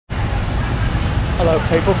Hello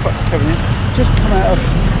people, Kevin here. Just come out of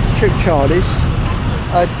Cheap Charlie's.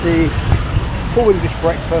 Had the full English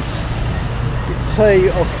breakfast, tea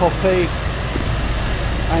or coffee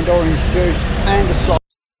and orange juice and a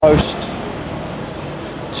slice of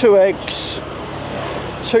toast, 2 eggs,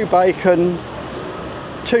 2 bacon,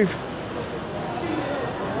 2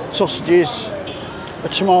 sausages, a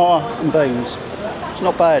tomato and beans. It's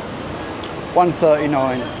not bad.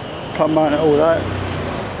 $1.39. Can't moan at all that.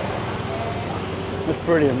 That's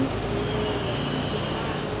brilliant.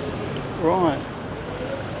 Right.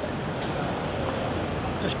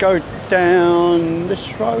 Let's go down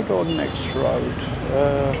this road or next road.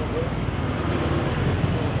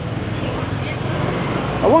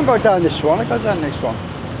 I won't go down this one. I'll go down this one.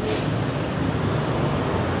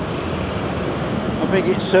 I think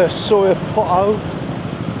it's Soya Poto,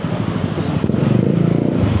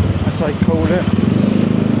 as they call it.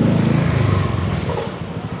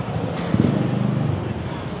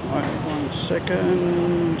 Right, 1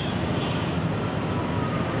 second.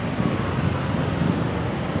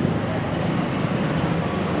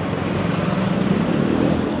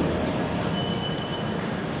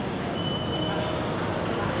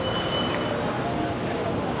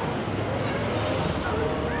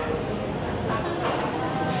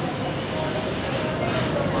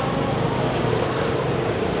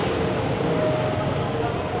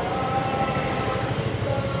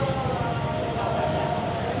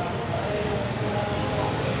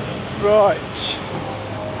 Right,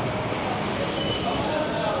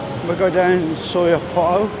 we'll go down Soya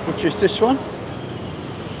Poto, which is this one.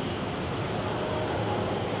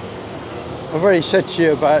 I've already said to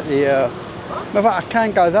you about the, I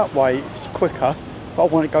can go that way, it's quicker, but I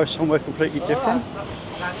want to go somewhere completely different.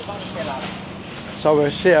 So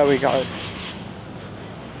we'll see how we go.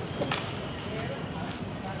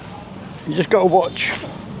 You just got to watch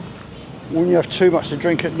when you have too much to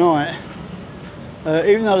drink at night.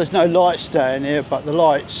 Even though there's no lights down here, but the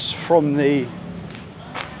lights from the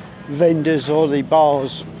vendors or the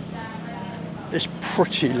bars, it's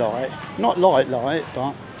pretty light. Not light,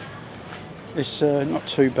 but it's not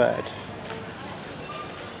too bad.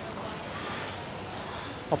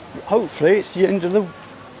 Hopefully it's the end of the...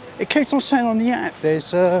 It keeps on saying on the app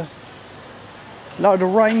there's a load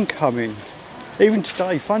of rain coming. Even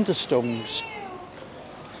today, thunderstorms.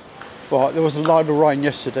 Right, there was a load of rain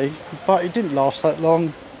yesterday, but it didn't last that long.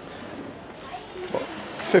 What,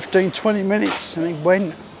 15-20 minutes and it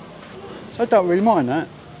went. So I don't really mind that.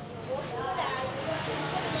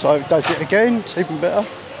 So if it does it again, it's even better.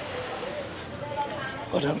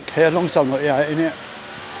 I don't care, as long as I'm not out in it.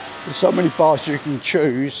 There's so many bars you can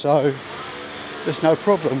choose, so there's no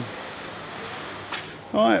problem.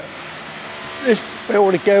 Right, this is where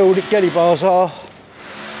all the Gelly bars are.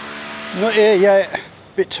 Not here yet.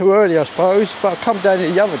 Bit too early, I suppose, but I come down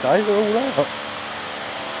here the other day, they're all out.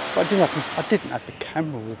 But I didn't have the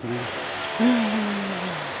camera with me.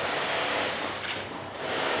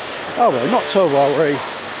 Oh well, not to worry.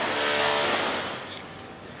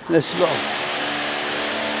 There's a lot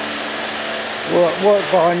of work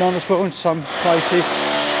going on as well in some places,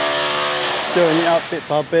 doing it up bit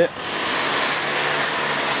by bit.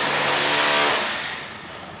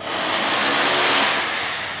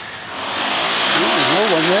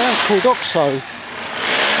 One there called Oxo.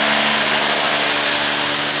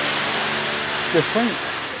 Different.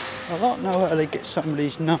 I don't know how they get some of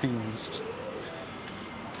these names.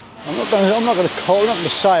 I'm not going to call. I'm not going to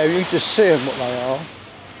say them. You just see them what they are.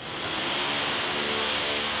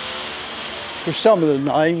 With some of the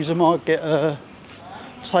names, I might get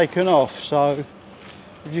taken off. So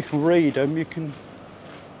if you can read them, you can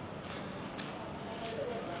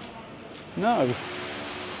know.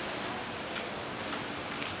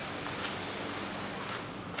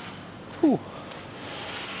 Ooh,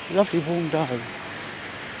 lovely warm day.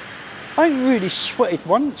 I ain't really sweated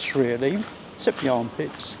once really, except my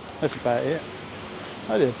armpits, that's about it.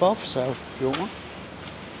 Maybe a bar for sale if you want one.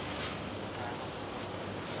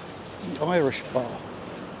 The Irish bar.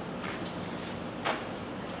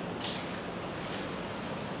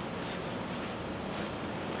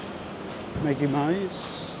 Maggie May's,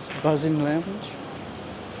 Buzzing Lounge.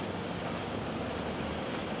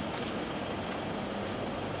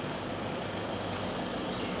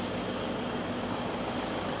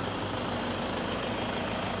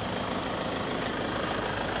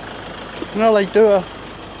 You know, they do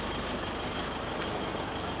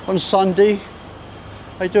on Sunday,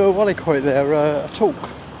 they do a, what do they call it there, a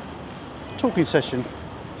talking session.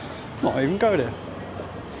 Might even go there.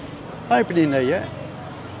 I ain't been in there yet.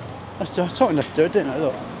 That's something to do, didn't I?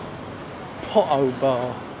 Look. Poto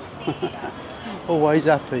bar. Always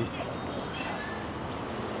happy.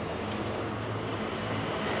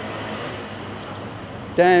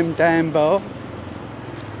 Dam Bar.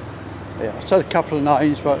 Yeah, I said a couple of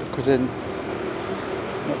names, but because then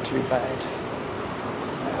not too bad.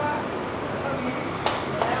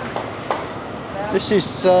 This is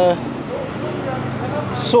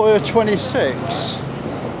Sawyer 26.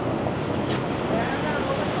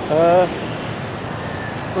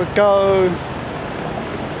 We'll go.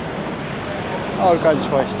 I'll go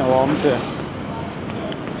this way. It's no harm doing.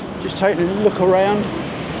 Just taking a look around,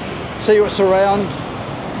 see what's around.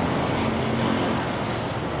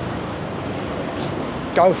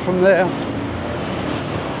 Go from there.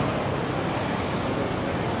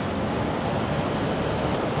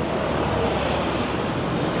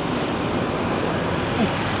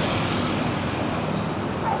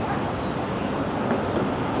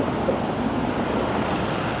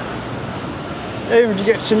 Even to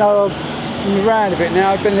get to know me around a bit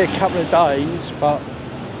now. I've been there a couple of days, but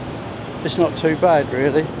it's not too bad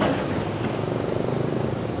really.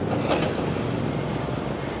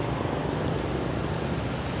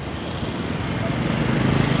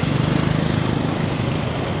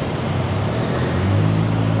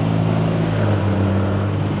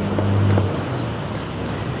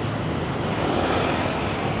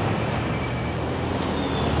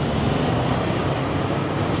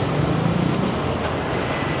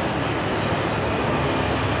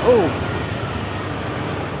 Oh,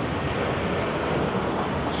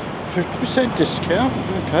 50% discount,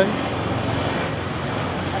 okay.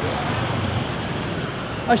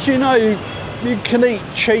 As you know, you can eat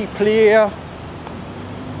cheaply here,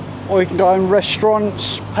 or you can go in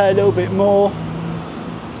restaurants, pay a little bit more.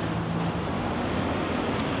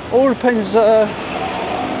 All depends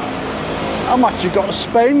how much you've got to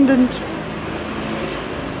spend and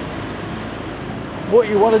what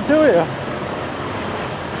you want to do here.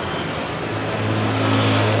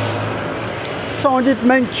 Someone did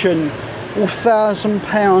mention will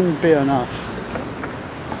 £1,000 be enough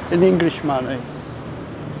in English money.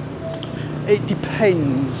 It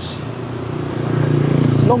depends.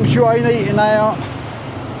 As long as you ain't eating out,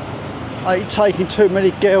 ain't taking too many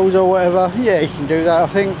girls or whatever, yeah, you can do that, I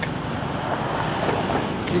think.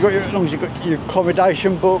 As long as you've got your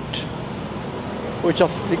accommodation booked, which I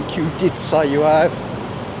think you did say you have,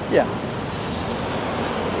 yeah.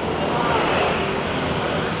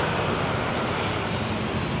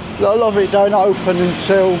 A lot of it don't open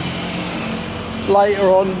until later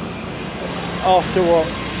on, after what,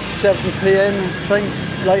 7 PM I think,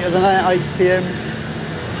 later than that, 8 PM.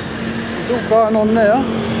 It's all going on now.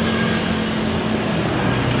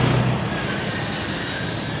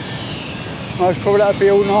 Most probably that'll be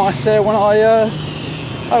all nice there when I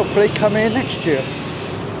hopefully come here next year.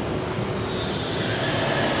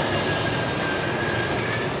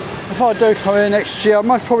 If I do come here next year, I'm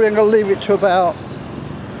most probably going to leave it to about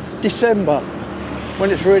December,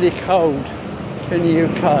 when it's really cold in the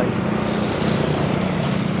UK.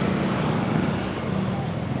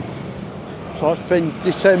 So I spend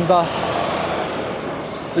December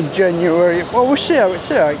and January. Well, we'll see how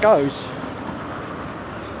it goes.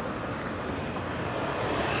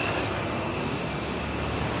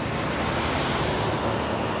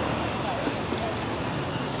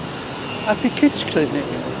 Happy Kids Clinic.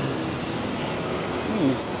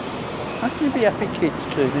 How can it be Happy Kids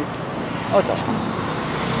Clinic? I don't know.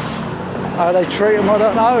 How they treat them, I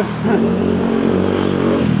don't know.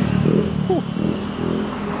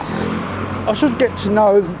 I should get to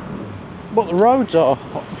know what the roads are,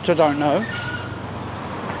 which I don't know.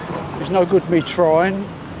 It's no good me trying.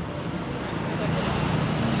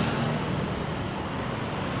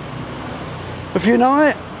 If you know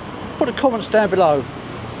it, put the comments down below.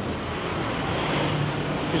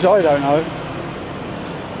 Because I don't know.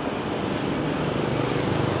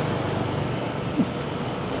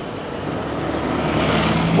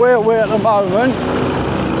 Where we're at the moment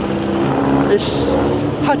is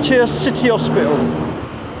Pattaya City Hospital.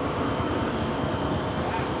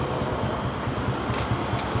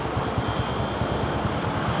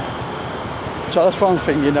 So that's one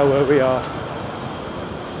thing, you know where we are.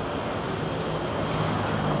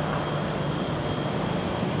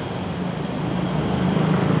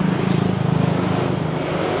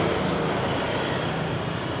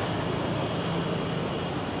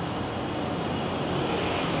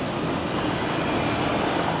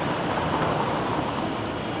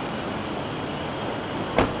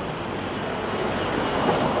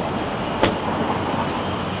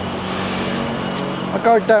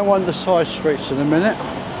 I'll go down one of the side streets in a minute.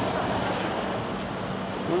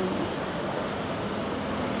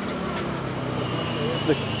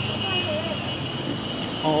 The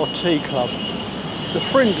RT Club. The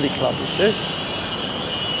Friendly Club, is this?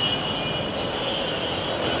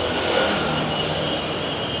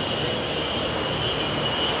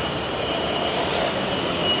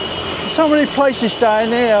 so many places down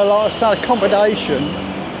here, like some accommodation.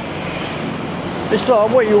 It's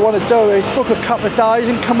like what you want to do is book a couple of days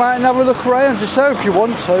and come out and have a look around yourself if you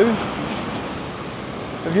want to.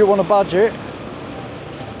 If you want a budget.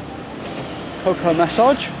 Cocoa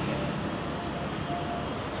massage.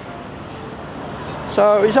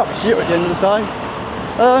 So it's up to you at the end of the day.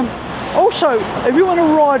 Also, if you want to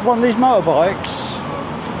ride one of these motorbikes,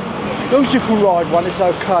 as long as you can ride one, it's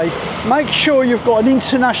okay. Make sure you've got an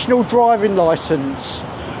international driving licence.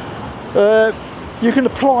 You can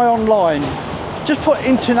apply online. Just put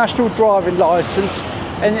international driving licence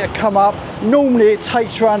and it'll come up. Normally it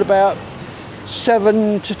takes around about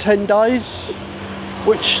 7 to 10 days,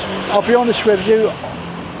 which I'll be honest with you,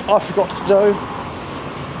 I forgot to do.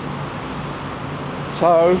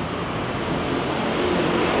 So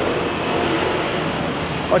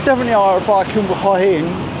I definitely hire a bike in high end,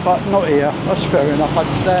 but not here. That's fair enough,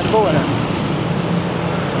 understandable, isn't it?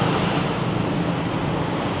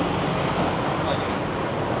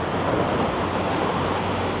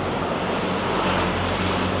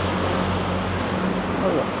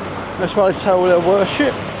 That's why they tell their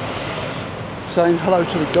worship, saying hello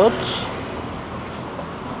to the gods.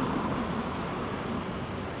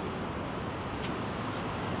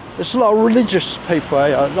 There's a lot of religious people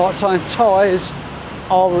here, like saying Thais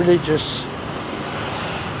are religious.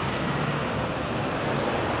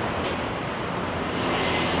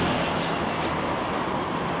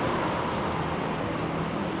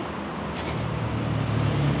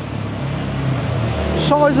 The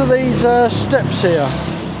size of these steps here,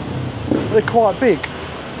 they're quite big.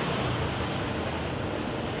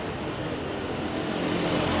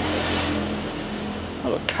 Oh,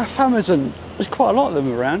 look, Cafe Amazon. There's quite a lot of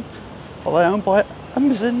them around. Are they owned by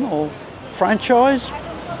Amazon or franchise?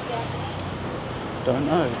 Don't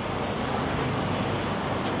know.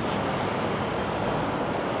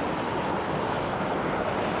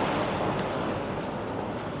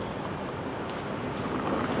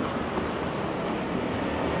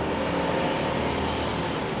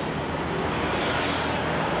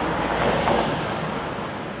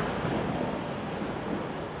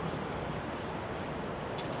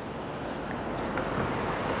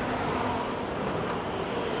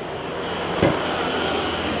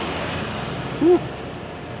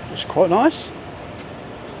 It's quite nice.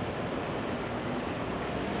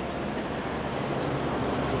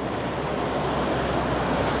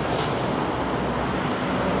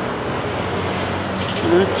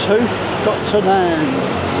 Tooth got to land.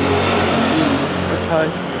 Okay.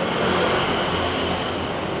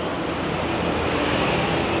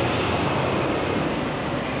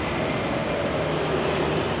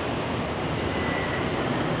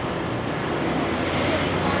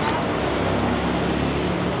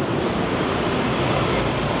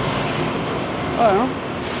 Well,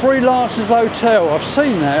 Freelancers Hotel, I've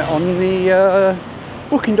seen that on the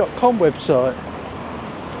booking.com website.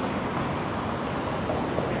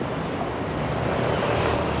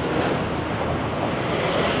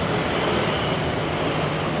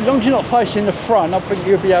 As long as you're not facing the front, I think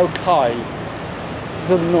you'll be okay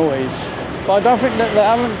for the noise. But I don't think that they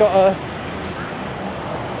haven't got a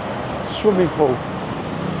swimming pool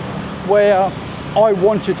where I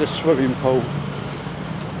wanted a swimming pool.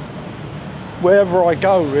 Wherever I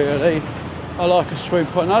go, really, I like a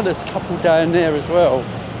swimming pool. I know there's a couple down there as well.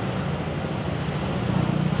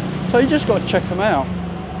 So you just got to check them out.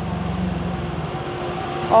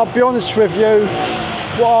 I'll be honest with you,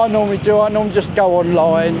 what I normally do, I normally just go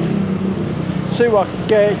online, see what I can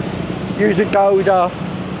get, use Agoda,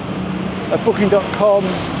 booking.com,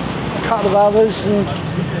 a couple of others, and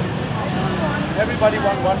everybody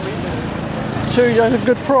want one week. two at a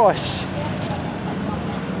good price.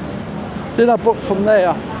 Then I book from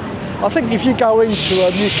there. I think if you go into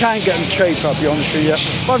them, you can get them cheaper, I'll be honest with you.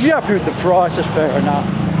 But if you're happy with the price, that's fair enough.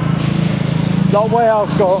 Like where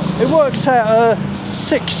I've got, it works out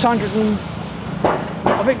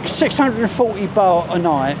 640 baht a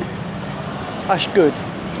night. That's good.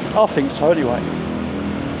 I think so anyway.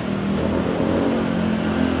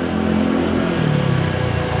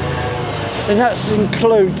 And that's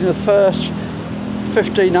including the first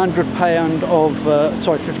 £1,500 of,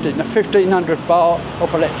 1,500 baht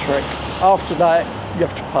of electric. After that, you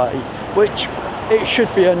have to pay, which it should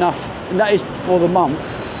be enough, and that is for the month.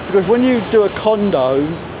 Because when you do a condo,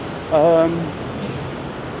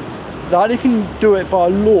 they only can do it by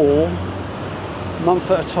law a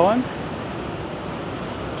month at a time.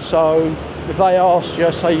 So if they ask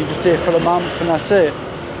you, say you just do it for the month and that's it,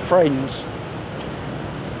 friends.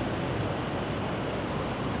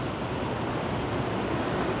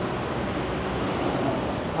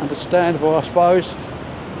 Understandable, I suppose.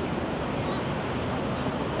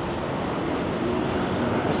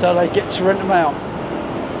 So they get to rent them out.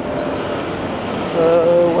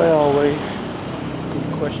 Where are we? Good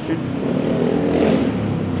question.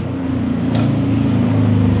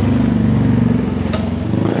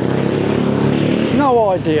 No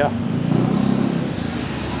idea.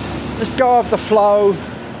 Let's go with the flow.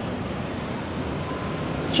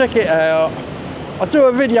 Check it out. I'll do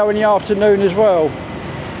a video in the afternoon as well.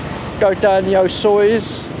 Go down the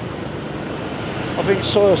Osoyas. I think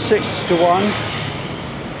soil 6 is the one.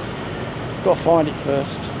 Got to find it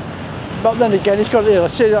first. But then again, it's got, I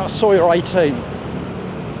see that soil 18.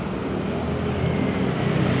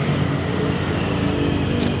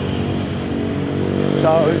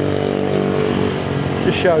 So,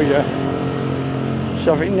 to show you.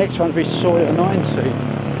 So I think the next one will be soil 90.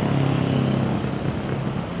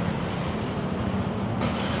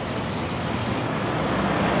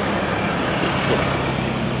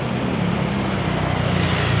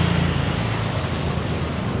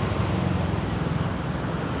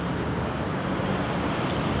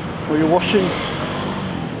 Or you're washing.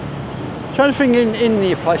 Trying to think in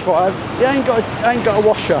the place what I have. You ain't got a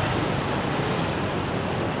washer.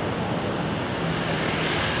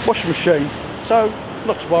 Washing machine. So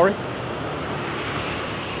not to worry.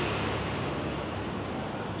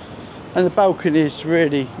 And the balcony is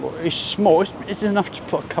really, it's small. It's enough to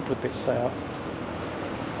put a couple of bits out.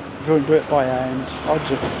 If you want to do it by hand, I'll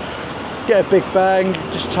just get a big bag,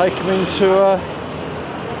 just take them into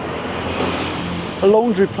a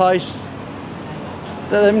laundry place,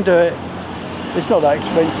 let them do it. It's not that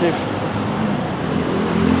expensive.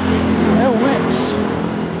 They all mix.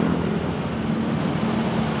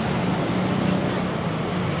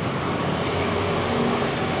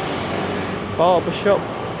 Barber shop.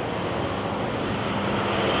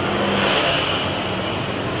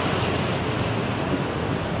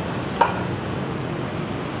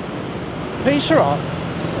 Pizza Hut.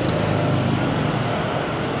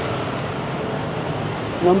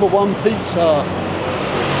 #1 pizza.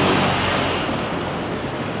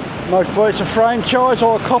 Most of it's a franchise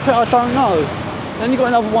or a cop it, I don't know. Then you've got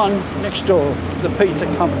another one next door, the pizza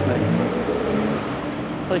company.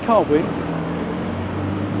 So you can't win.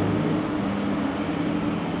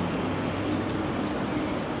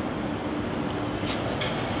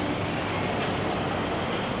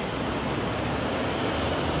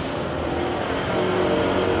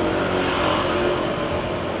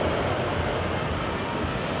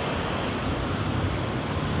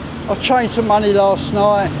 I changed some money last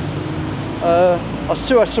night. I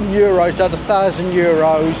still had some euros, I had 1,000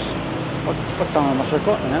 euros. I don't know how much I've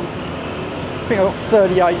got now. I think I've got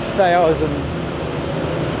 38,000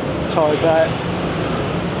 Thai baht.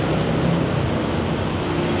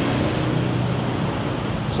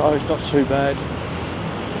 So it's not too bad.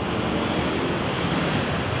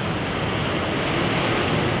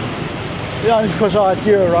 The only because I had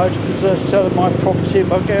euros because I was selling my property in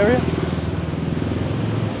Bulgaria.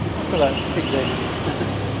 Look at that, big thing.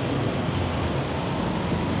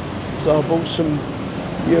 So I bought some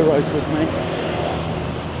euros with me.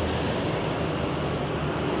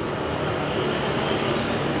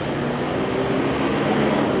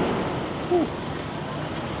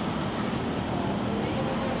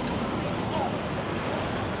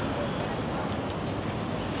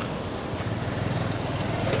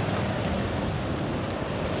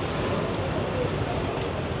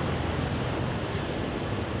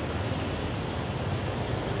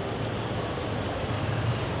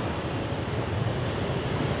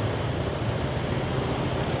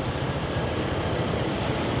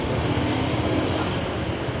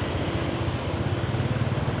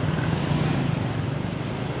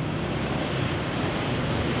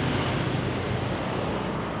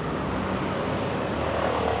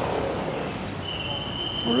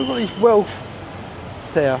 Well, look at these wealth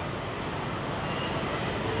there.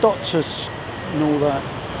 Doctors and all that.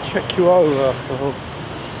 Check you over or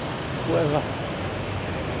whatever.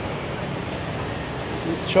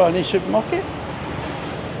 Chinese supermarket.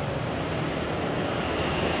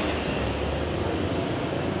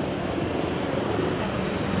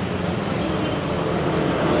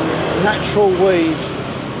 Natural weed.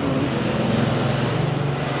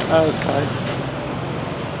 Okay.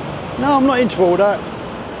 No, I'm not into all that.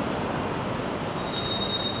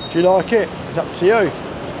 Do you like it? It's up to you.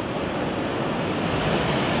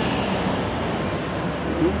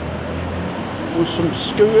 Or some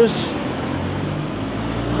scooters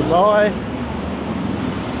to buy.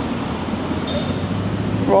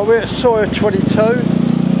 Right, we're at Sawyer 22.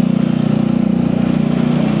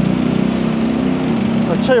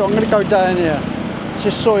 I'll tell you what, I'm going to go down here. It's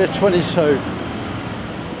just Sawyer 22.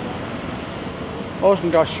 I was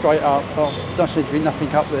going to go straight up, but there doesn't seem to be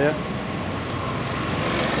nothing up there.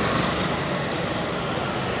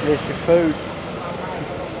 There's your food.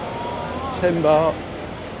 10 baht.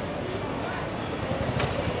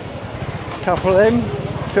 Couple of them,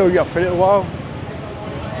 fill you up for a little while.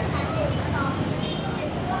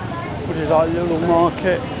 What is like a little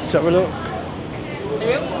market? Let's have a look.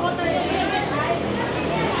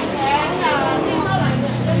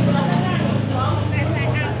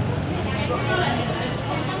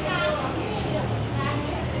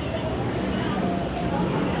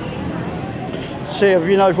 See, if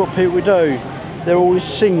you know what people do, they're always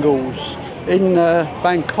singles. In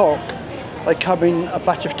Bangkok, they come in a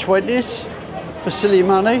batch of 20s for silly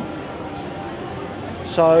money.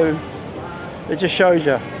 So it just shows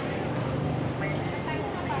you.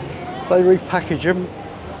 They repackage them,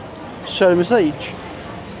 sell them as each.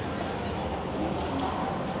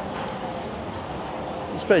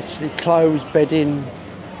 Especially clothes, bedding,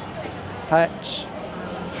 hats.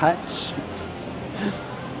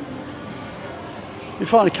 You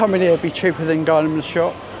find it coming here would be cheaper than going in the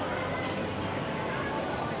shop.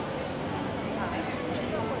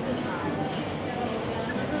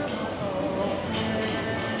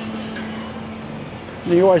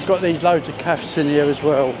 And you always got these loads of cafes in here as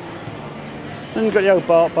well. Then you've got the old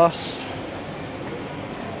BART bus.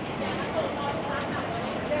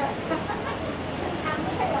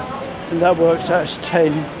 And that works out as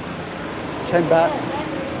 10 baht.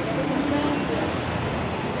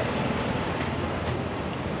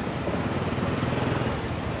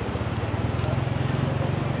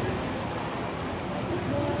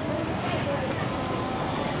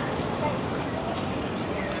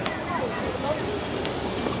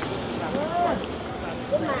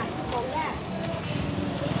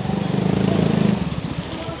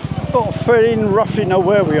 Got a feeling roughly know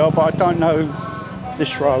where we are, but I don't know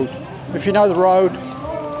this road. If you know the road,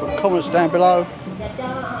 put comments down below.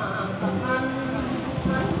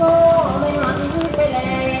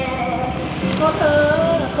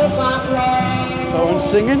 Someone's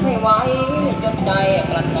singing.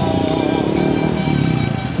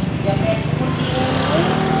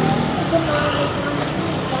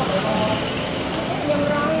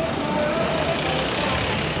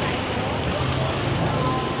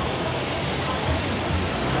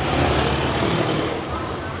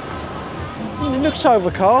 It looks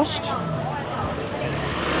overcast.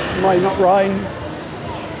 It may not rain.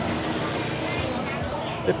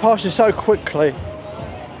 It passes so quickly.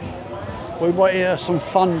 We might hear some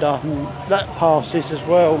thunder and that passes as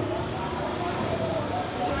well.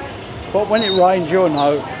 But when it rains, you'll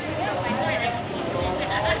know.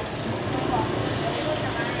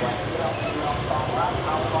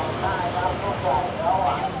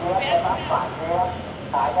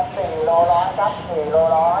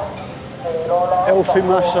 Healthy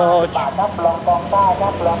massage.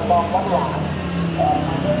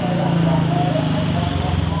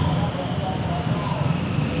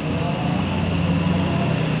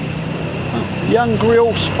 Young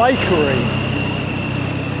Grill Bakery.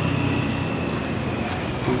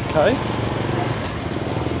 Okay.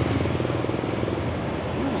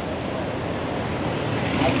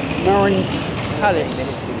 Marine Palace.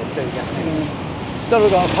 Doesn't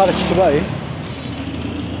look like a palace to me.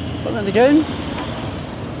 But then again,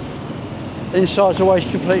 inside's always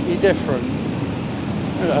completely different.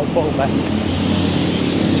 Look at that bottle back.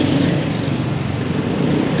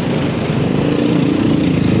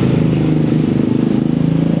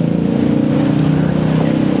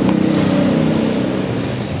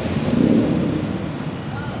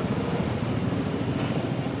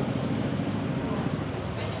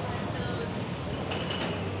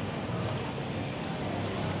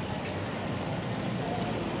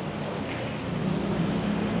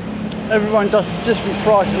 Everyone does different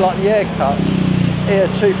prices, like the haircuts. Here,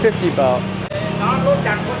 250 baht.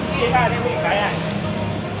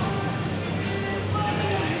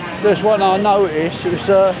 There's one I noticed, it was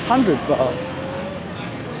 100 baht.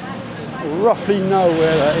 I roughly know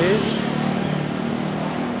where that is.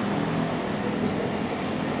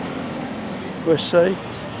 We'll see.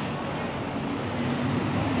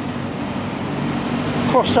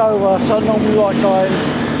 Crossover, so I normally like going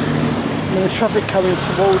when the traffic coming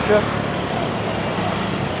towards you.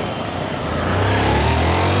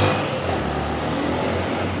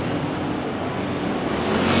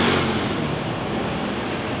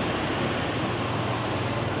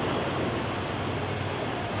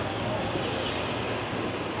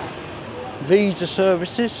 Visa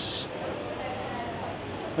services.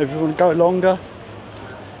 If you want to go longer,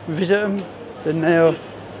 visit them, then they'll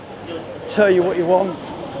tell you what you want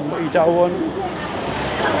and what you don't want.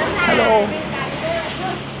 Hello.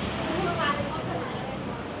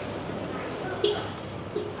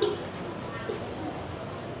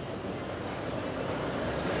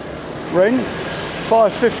 Rent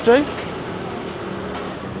 $5.50.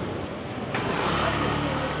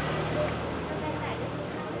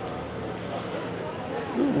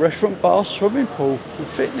 Restaurant, bar, swimming pool and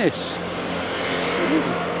fitness.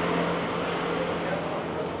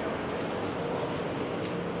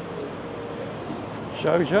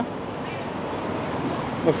 Shows you.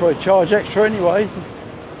 I'm afraid to charge extra anyway.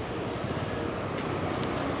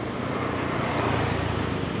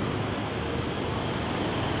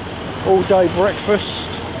 All day breakfast.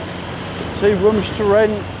 2 rooms to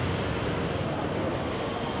rent.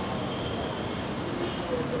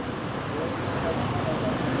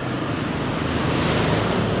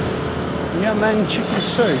 Man chicken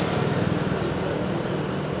soup.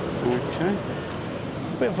 Okay.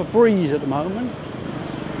 A bit of a breeze at the moment.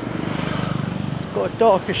 Got a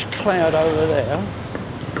darkish cloud over there.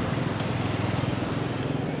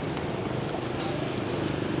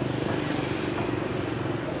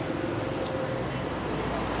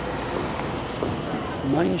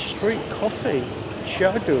 Main Street Coffee.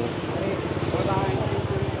 Chadu.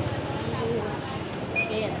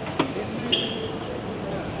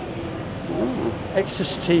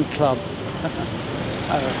 Excess Tea Club.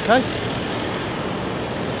 Okay.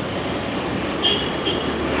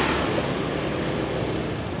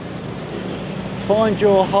 Find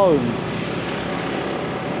your home.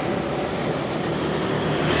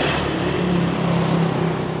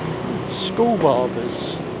 School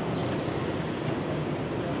barbers.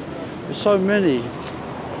 There's so many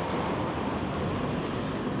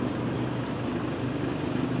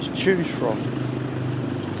to choose from.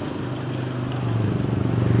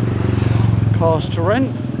 Cars to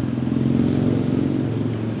rent.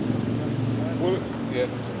 Well, yeah.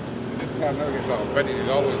 This car never gets out. Betty is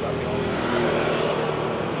always out.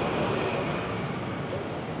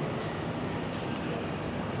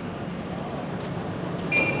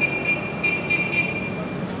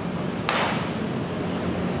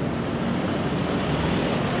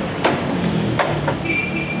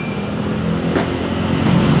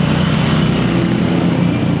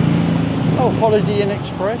 Oh, Holiday Inn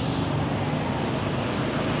Express.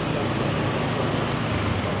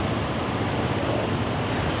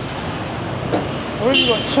 I've only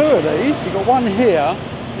got 2 of these. You've got one here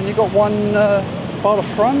and you've got one by the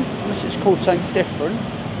front. This is called something different.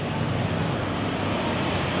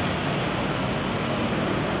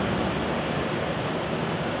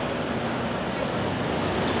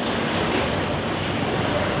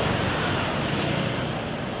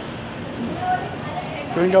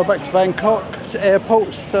 If you want to go back to Bangkok, to airport,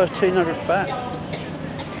 it's 1,300 baht.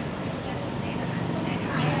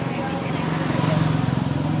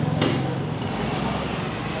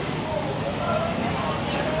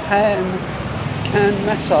 Can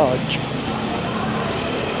massage.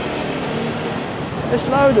 There's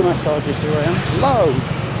loads of massages around, loads.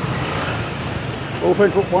 All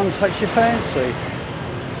depends what one takes your fancy.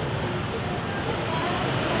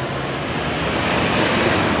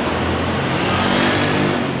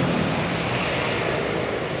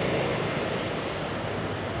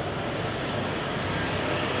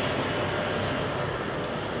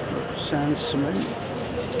 Sound cement.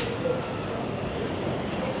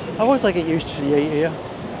 I always get used to the heat here.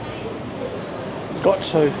 Got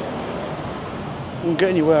to. Won't get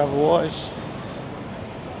anywhere otherwise.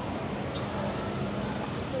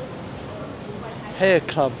 Hair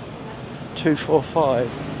Club 245.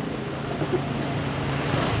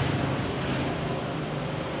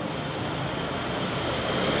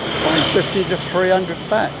 $150 to 300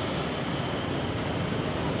 baht.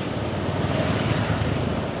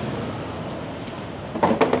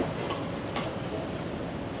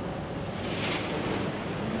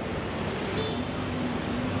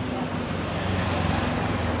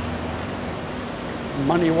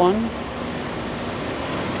 Money one.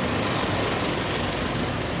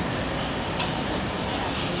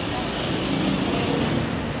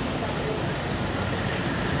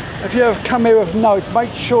 If you ever come here with notes,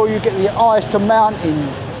 make sure you get the eyes to mountain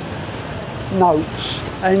notes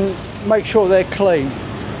and make sure they're clean.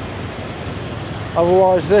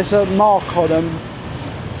 Otherwise there's a mark on them.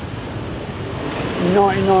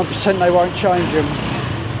 99% they won't change them.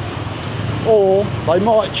 Or they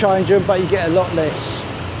might change them but you get a lot less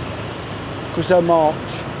because they're marked.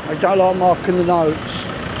 I don't like marking the notes.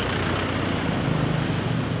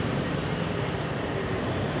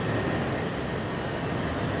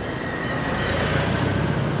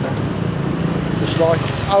 Just like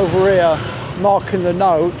over here marking the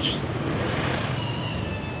notes,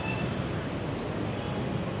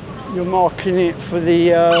 you're marking it for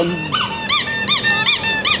the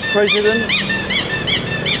president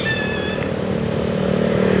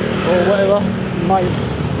or whatever main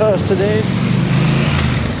person is.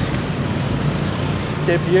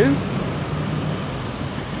 Debut.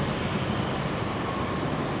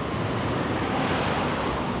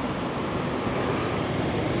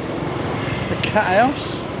 The cat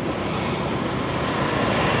house.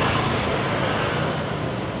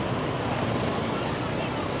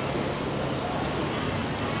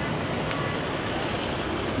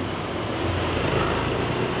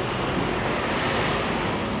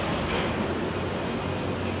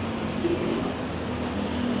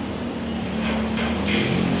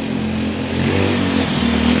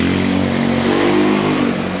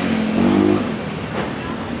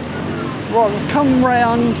 Right, we'll come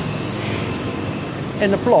round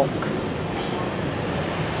in the block.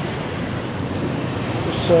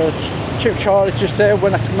 This Chip Charlie's just there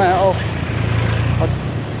when I come out of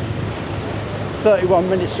 31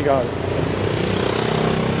 minutes ago.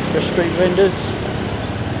 The street vendors.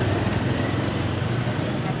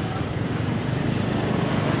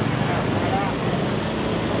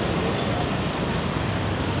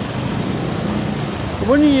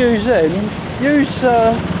 When you use them, use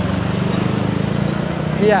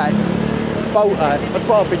the app, Bolt app, that's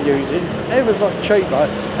what I've been using. It was like cheaper,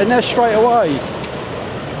 and they're straight away.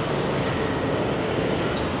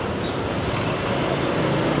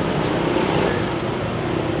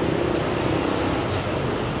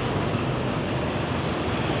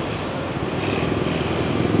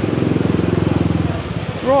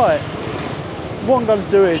 Right, what I'm going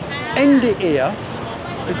to do is end it here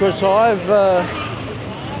because I've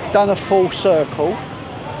done a full circle,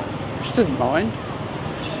 which didn't mind.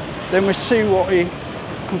 Then we'll see what we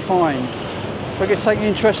can find. If I get something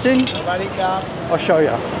interesting, I'll show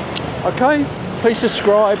you. Okay, please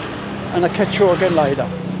subscribe and I'll catch you again later.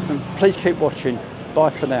 And please keep watching.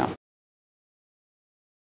 Bye for now.